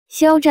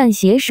肖战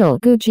携手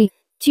Gucci，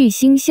 巨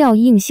星效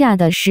应下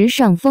的时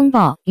尚风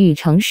暴与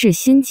城市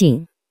心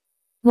境。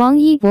王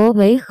一博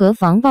为何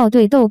防暴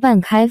对豆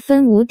瓣开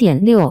分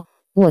 5.6，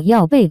 我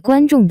要被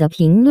观众的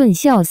评论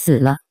笑死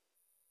了。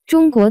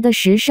中国的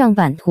时尚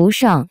版图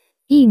上，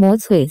一抹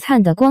璀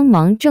璨的光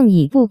芒正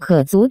以不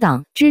可阻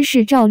挡之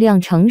势照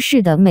亮城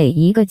市的每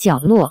一个角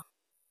落。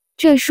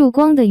这束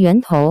光的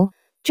源头，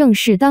正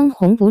是当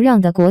红不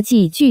让的国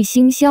际巨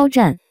星肖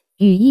战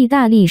与意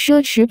大利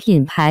奢侈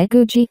品牌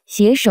Gucci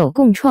携手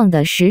共创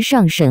的时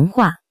尚神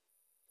话。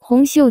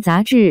红袖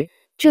杂志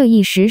这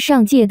一时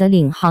尚界的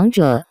领航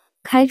者，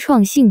开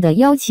创性地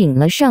邀请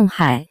了上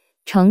海、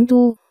成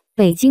都、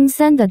北京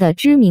3地的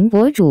知名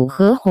博主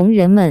和红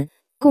人们，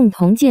共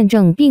同见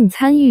证并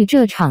参与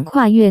这场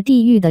跨越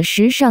地域的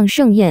时尚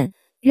盛宴，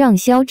让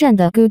肖战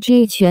的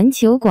Gucci 全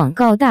球广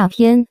告大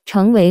片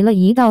成为了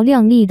一道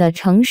亮丽的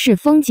城市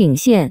风景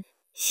线，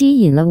吸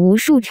引了无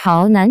数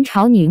潮男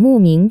潮女慕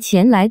名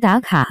前来打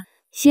卡，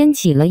掀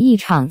起了一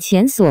场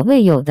前所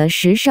未有的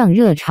时尚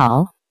热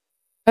潮。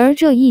而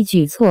这一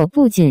举措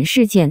不仅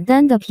是简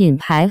单的品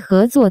牌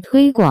合作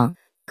推广，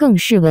更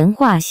是文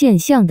化现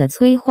象的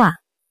催化。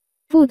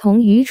不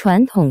同于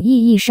传统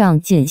意义上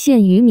仅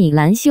限于米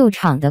兰秀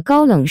场的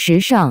高冷时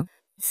尚，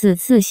此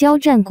次肖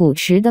战古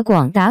驰的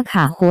广打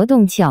卡活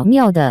动巧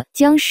妙地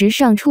将时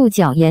尚触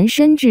角延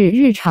伸至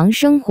日常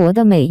生活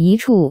的每一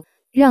处，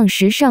让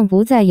时尚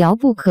不再遥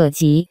不可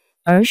及，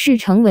而是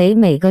成为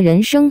每个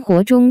人生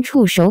活中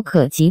触手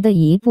可及的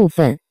一部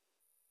分。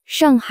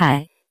上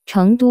海、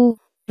成都、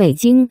北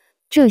京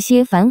这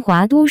些繁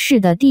华都市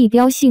的地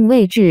标性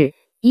位置，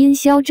因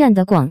肖战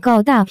的广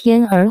告大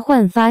片而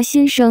焕发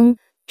新生，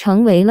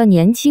成为了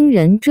年轻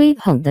人追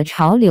捧的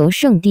潮流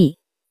圣地。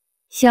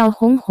小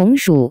红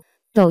薯、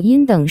抖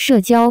音等社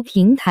交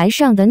平台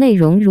上的内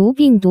容如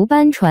病毒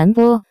般传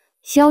播，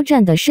肖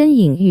战的身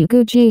影与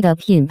Gucci 的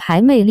品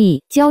牌魅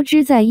力交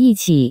织在一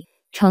起，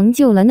成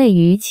就了内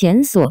娱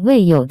前所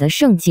未有的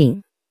盛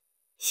景。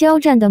肖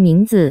战的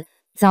名字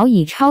早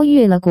已超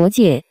越了国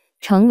界，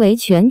成为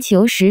全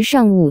球时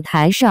尚舞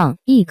台上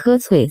一颗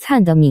璀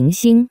璨的明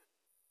星。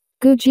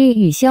Gucci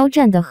与肖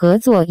战的合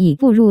作已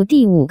步入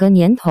第5个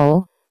年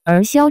头，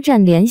而肖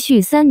战连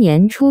续3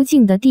年出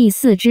镜的第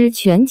4支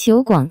全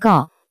球广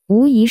告，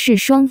无疑是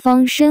双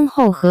方深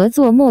厚合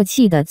作默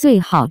契的最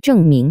好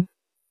证明。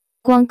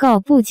广告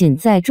不仅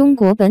在中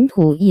国本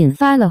土引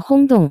发了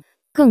轰动，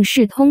更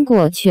是通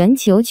过全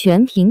球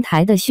全平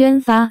台的宣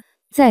发，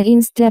在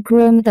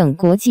Instagram 等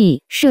国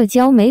际社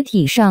交媒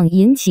体上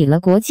引起了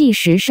国际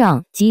时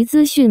尚及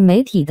资讯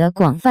媒体的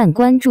广泛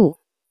关注。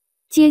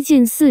接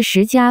近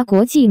40家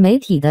国际媒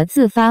体的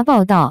自发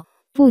报道，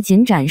不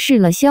仅展示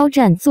了肖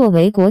战作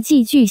为国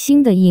际巨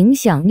星的影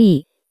响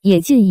力，也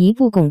进一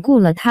步巩固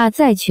了他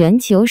在全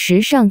球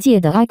时尚界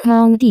的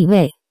icon 地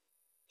位。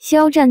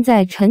肖战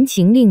在《陈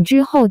情令》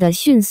之后的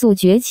迅速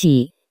崛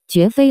起，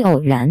绝非偶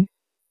然。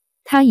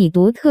他以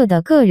独特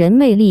的个人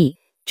魅力、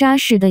扎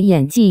实的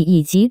演技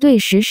以及对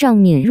时尚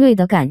敏锐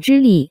的感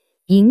知力，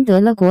赢得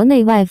了国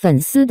内外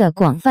粉丝的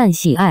广泛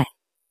喜爱。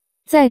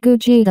在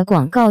Gucci 的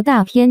广告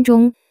大片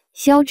中，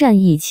肖战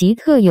以其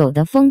特有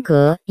的风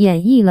格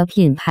演绎了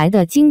品牌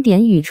的经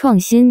典与创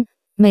新，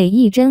每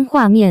一帧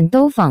画面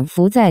都仿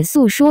佛在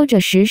诉说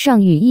着时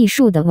尚与艺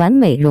术的完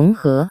美融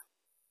合。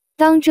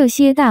当这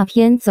些大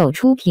片走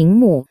出屏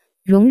幕，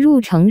融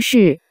入城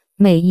市，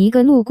每一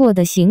个路过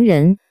的行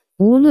人，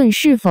无论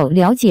是否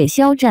了解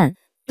肖战，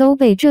都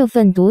被这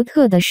份独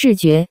特的视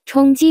觉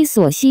冲击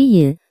所吸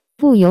引，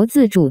不由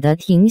自主地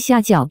停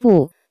下脚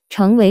步，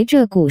成为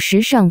这股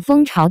时尚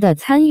风潮的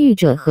参与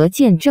者和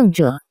见证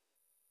者。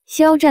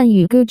肖战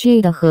与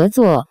Gucci 的合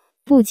作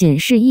不仅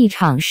是一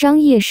场商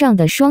业上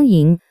的双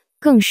赢，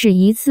更是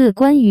一次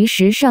关于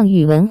时尚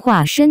与文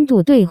化深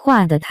度对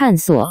话的探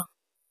索。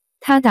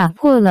它打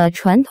破了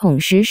传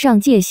统时尚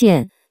界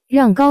限，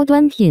让高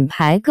端品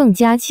牌更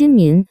加亲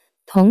民，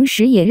同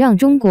时也让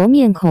中国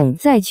面孔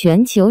在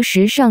全球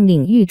时尚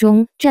领域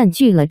中占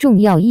据了重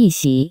要一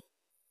席。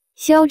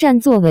肖战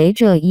作为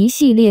这一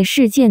系列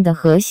事件的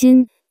核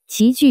心，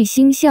其巨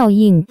星效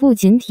应不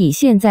仅体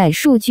现在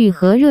数据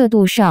和热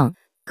度上，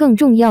更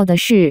重要的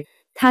是，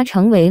它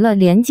成为了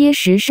连接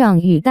时尚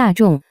与大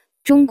众、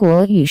中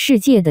国与世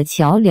界的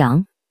桥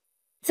梁。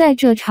在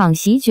这场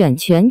席卷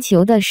全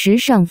球的时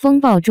尚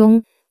风暴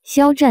中，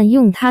肖战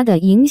用他的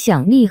影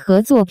响力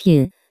和作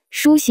品，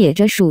书写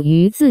着属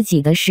于自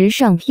己的时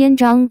尚篇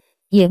章，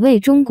也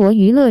为中国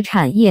娱乐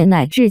产业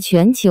乃至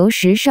全球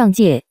时尚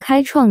界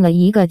开创了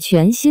一个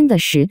全新的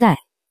时代。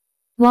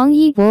王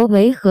一博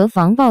为何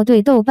防暴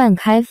对豆瓣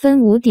开分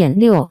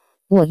 5.6，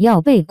 我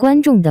要被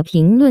观众的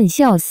评论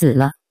笑死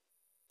了。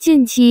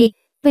近期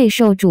备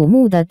受瞩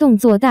目的动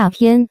作大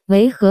片《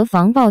为何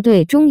防暴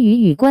队》终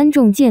于与观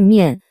众见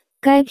面。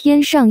该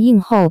片上映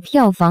后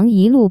票房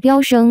一路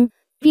飙升，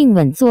并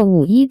稳坐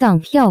5·1档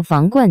票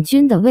房冠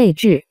军的位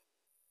置，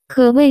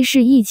可谓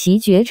是一骑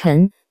绝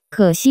尘。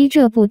可惜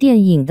这部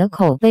电影的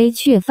口碑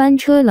却翻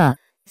车了，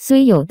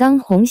虽有当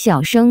红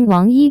小生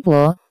王一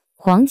博、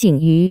黄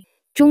景瑜、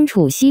钟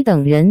楚曦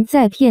等人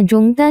在片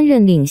中担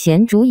任领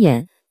衔主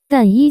演，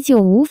但依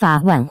旧无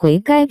法挽回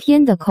该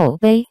片的口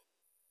碑。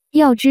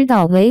要知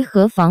道，《维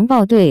和防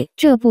暴队》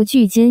这部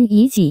距今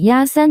已挤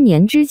压3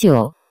年之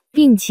久，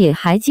并且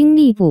还经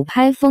历补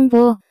拍风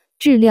波，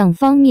质量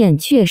方面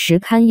确实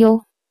堪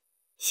忧。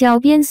小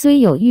编虽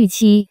有预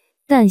期，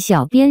但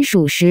小编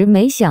属实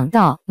没想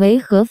到《维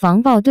和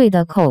防暴队》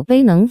的口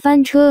碑能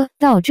翻车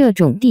到这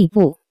种地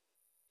步。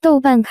豆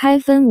瓣开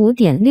分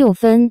 5.6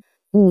 分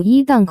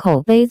，5·1档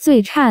口碑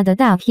最差的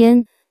大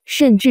片，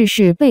甚至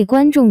是被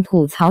观众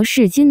吐槽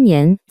是今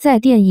年在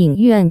电影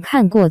院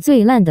看过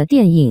最烂的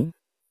电影。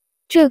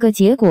这个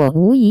结果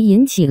无疑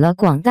引起了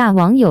广大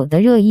网友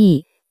的热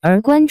议，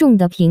而观众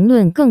的评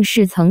论更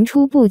是层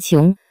出不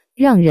穷，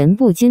让人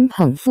不禁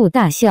捧腹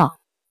大笑。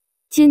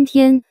今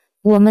天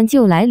我们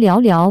就来聊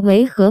聊《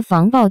维和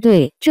防暴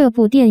队》这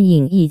部电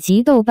影以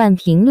及豆瓣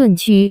评论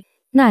区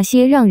那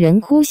些让人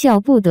哭笑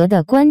不得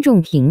的观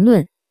众评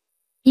论。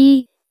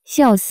1.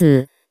 笑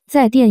死，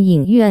在电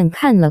影院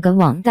看了个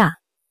网大。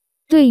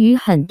对于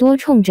很多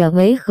冲着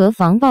维和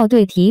防暴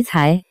队题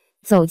材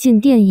走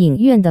进电影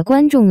院的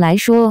观众来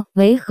说，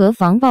维和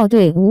防暴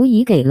队无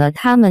疑给了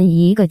他们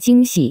一个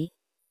惊喜。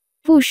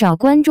不少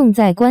观众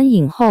在观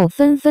影后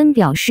纷纷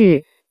表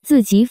示，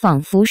自己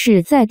仿佛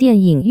是在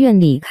电影院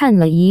里看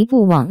了一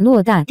部网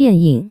络大电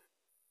影。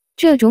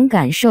这种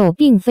感受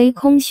并非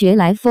空穴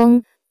来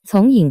风，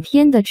从影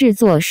片的制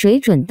作水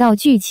准到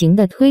剧情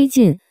的推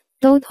进，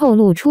都透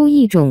露出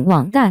一种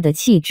网大的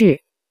气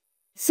质。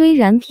虽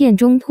然片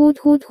中突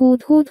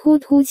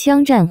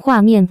枪战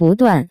画面不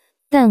断，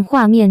但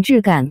画面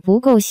质感不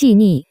够细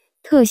腻，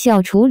特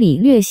效处理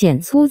略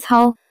显粗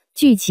糙，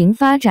剧情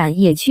发展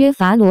也缺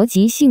乏逻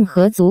辑性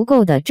和足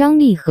够的张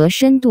力和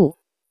深度。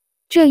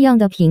这样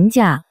的评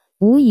价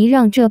无疑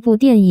让这部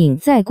电影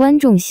在观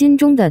众心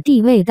中的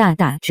地位大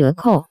打折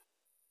扣。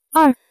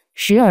2.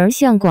 时而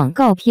像广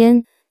告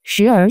片，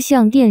时而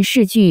像电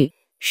视剧，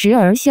时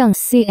而像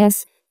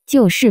CS，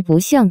 就是不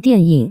像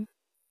电影。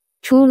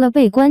除了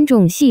被观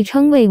众戏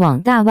称为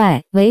网大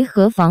外，维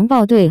和防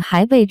暴队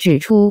还被指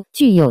出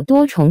具有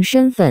多重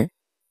身份。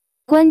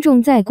观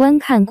众在观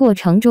看过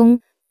程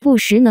中不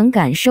时能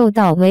感受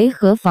到维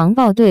和防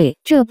暴队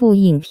这部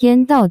影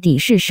片到底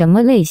是什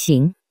么类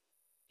型。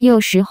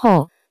有时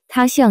候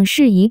它像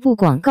是一部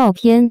广告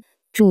片，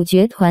主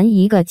角团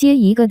一个接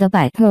一个的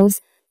摆 pose，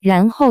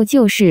 然后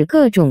就是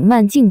各种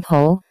慢镜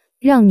头，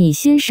让你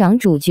欣赏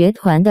主角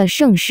团的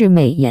盛世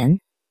美颜。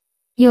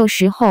有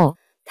时候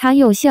它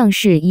又像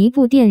是一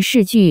部电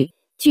视剧，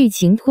剧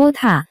情拖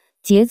沓，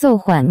节奏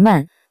缓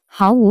慢，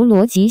毫无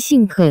逻辑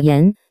性可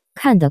言，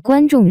看得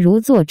观众如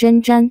坐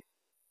针毡。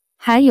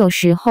还有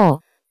时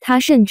候，它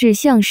甚至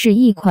像是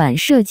一款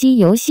射击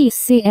游戏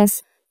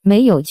CS，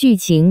 没有剧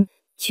情，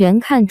全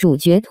看主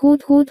角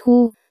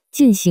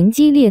进行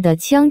激烈的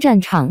枪战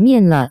场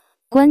面了，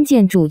关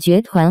键主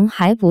角团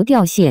还不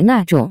掉血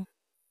那种。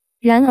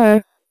然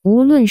而，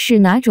无论是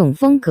哪种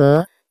风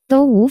格，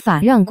都无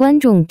法让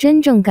观众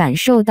真正感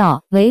受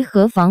到维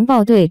和防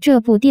暴队这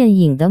部电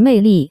影的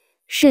魅力，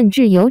甚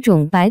至有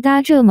种白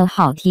搭这么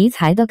好题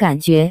材的感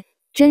觉，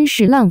真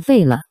是浪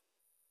费了。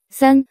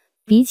3.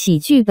 比起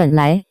剧本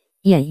来，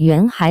演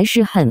员还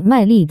是很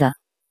卖力的。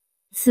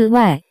此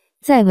外，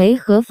在维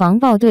和防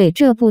暴队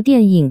这部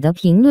电影的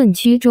评论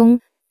区中，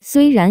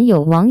虽然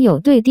有网友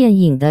对电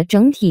影的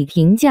整体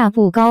评价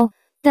不高，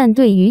但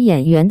对于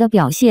演员的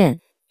表现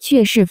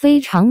却是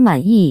非常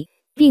满意，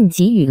并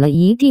给予了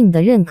一定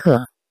的认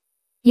可。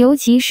尤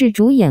其是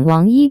主演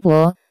王一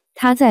博，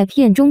他在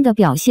片中的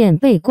表现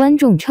被观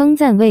众称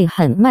赞为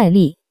很卖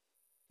力。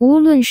无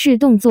论是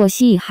动作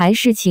戏还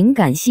是情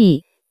感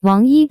戏，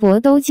王一博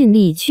都尽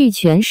力去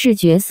诠释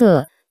角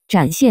色，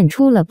展现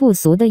出了不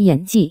俗的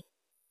演技。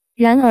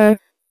然而，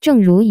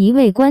正如一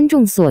位观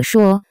众所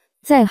说，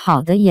再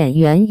好的演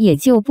员也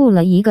救不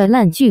了一个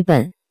烂剧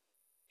本。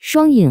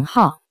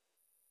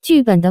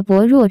剧本的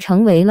薄弱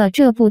成为了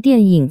这部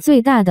电影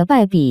最大的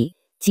败笔，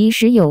即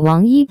使有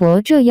王一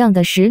博这样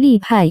的实力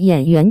派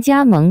演员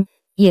加盟，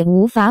也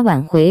无法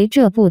挽回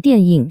这部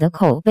电影的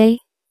口碑。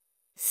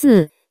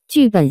4.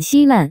 剧本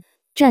稀烂，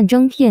战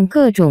争片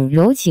各种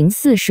柔情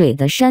似水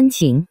的煽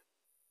情。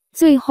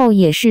最后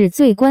也是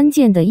最关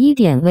键的一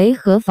点，维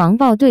和防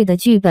暴队的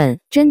剧本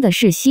真的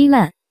是稀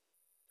烂。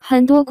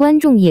很多观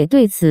众也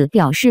对此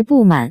表示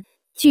不满，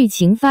剧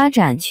情发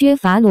展缺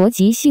乏逻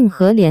辑性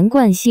和连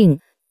贯性，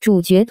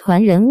主角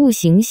团人物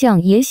形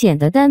象也显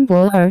得单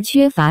薄而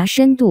缺乏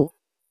深度。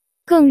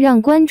更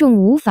让观众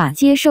无法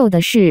接受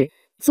的是，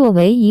作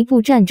为一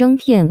部战争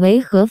片，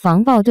维和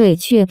防暴队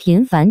却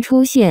频繁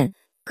出现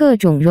各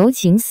种柔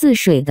情似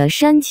水的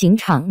煽情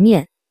场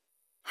面，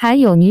还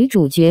有女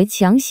主角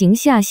强行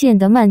下线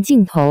的慢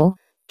镜头，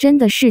真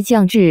的是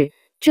降智。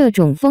这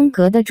种风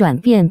格的转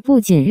变不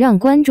仅让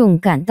观众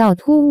感到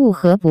突兀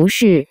和不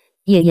适，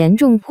也严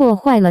重破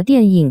坏了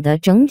电影的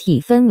整体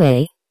氛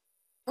围。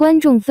观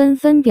众纷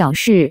纷表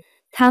示，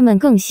他们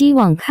更希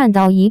望看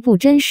到一部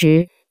真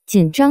实、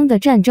紧张的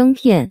战争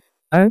片，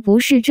而不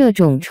是这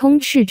种充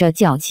斥着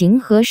矫情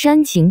和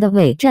煽情的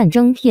伪战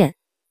争片。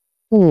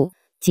5.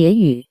 结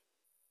语。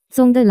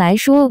总的来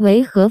说，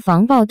维和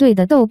防暴队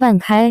的豆瓣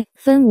开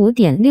分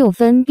 5.6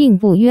 分并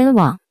不冤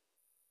枉。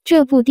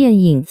这部电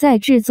影在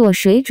制作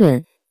水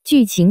准、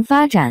剧情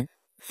发展、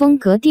风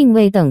格定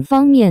位等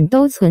方面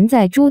都存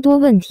在诸多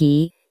问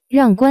题，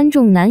让观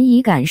众难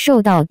以感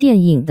受到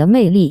电影的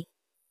魅力。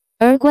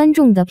而观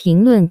众的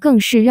评论更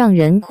是让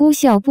人哭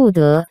笑不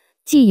得，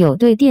既有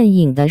对电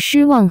影的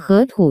失望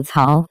和吐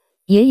槽，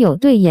也有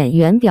对演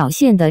员表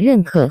现的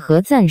认可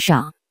和赞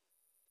赏。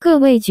各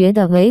位觉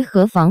得维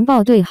和防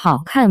暴队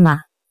好看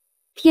吗？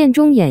片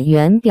中演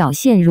员表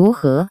现如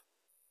何？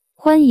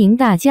欢迎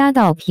大家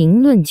到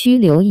评论区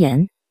留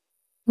言。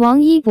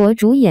王一博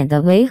主演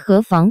的维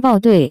和防暴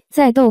队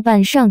在豆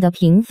瓣上的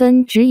评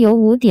分只有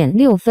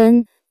 5.6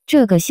 分，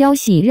这个消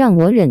息让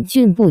我忍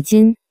俊不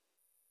禁。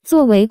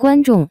作为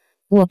观众，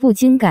我不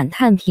禁感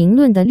叹评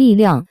论的力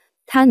量，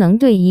它能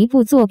对一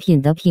部作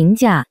品的评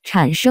价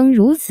产生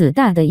如此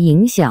大的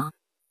影响。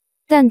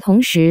但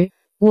同时，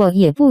我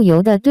也不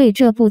由得对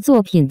这部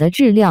作品的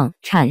质量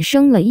产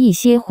生了一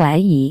些怀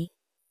疑。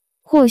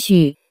或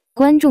许，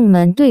观众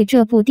们对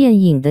这部电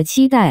影的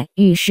期待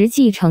与实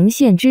际呈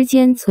现之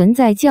间存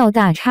在较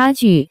大差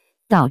距，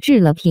导致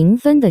了评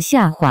分的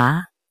下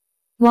滑。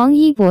王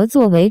一博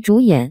作为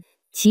主演，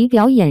其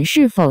表演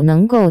是否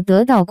能够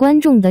得到观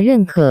众的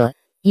认可，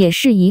也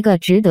是一个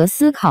值得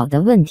思考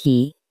的问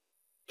题。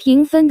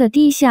评分的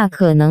低下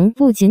可能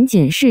不仅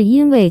仅是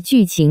因为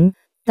剧情、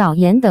导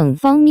演等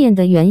方面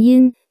的原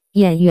因，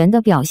演员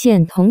的表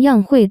现同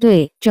样会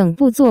对整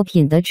部作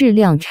品的质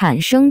量产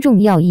生重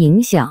要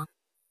影响。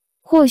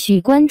或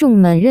许观众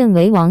们认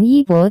为王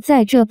一博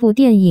在这部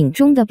电影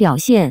中的表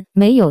现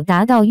没有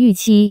达到预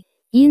期，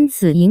因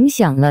此影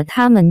响了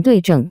他们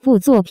对整部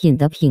作品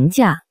的评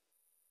价。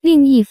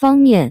另一方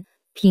面，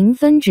评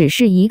分只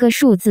是一个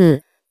数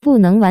字，不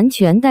能完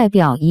全代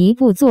表一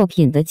部作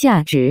品的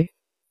价值。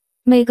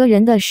每个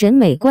人的审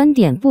美观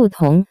点不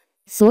同，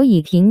所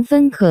以评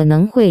分可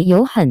能会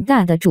有很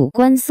大的主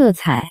观色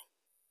彩。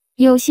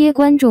有些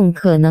观众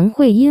可能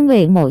会因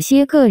为某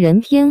些个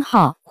人偏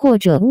好或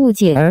者误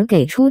解而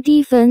给出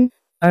低分，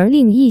而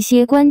另一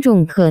些观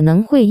众可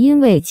能会因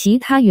为其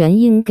他原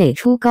因给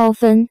出高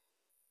分。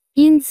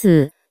因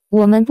此，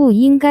我们不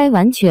应该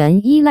完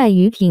全依赖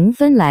于评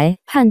分来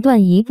判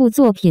断一部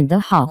作品的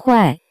好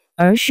坏，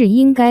而是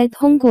应该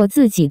通过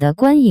自己的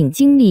观影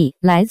经历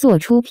来做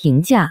出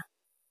评价。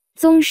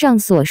综上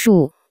所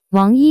述，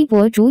王一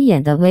博主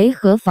演的维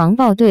和防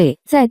暴队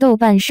在豆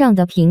瓣上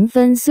的评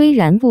分虽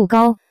然不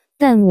高，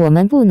但我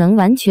们不能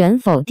完全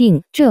否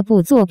定这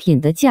部作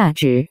品的价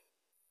值。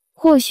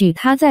或许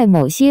它在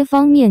某些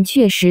方面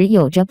确实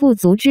有着不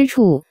足之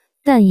处，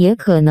但也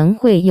可能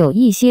会有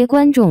一些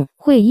观众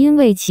会因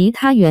为其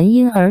他原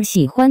因而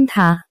喜欢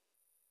它。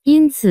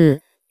因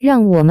此，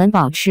让我们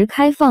保持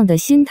开放的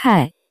心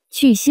态，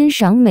去欣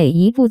赏每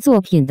一部作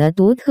品的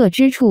独特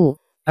之处，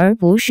而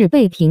不是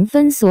被评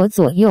分所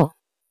左右。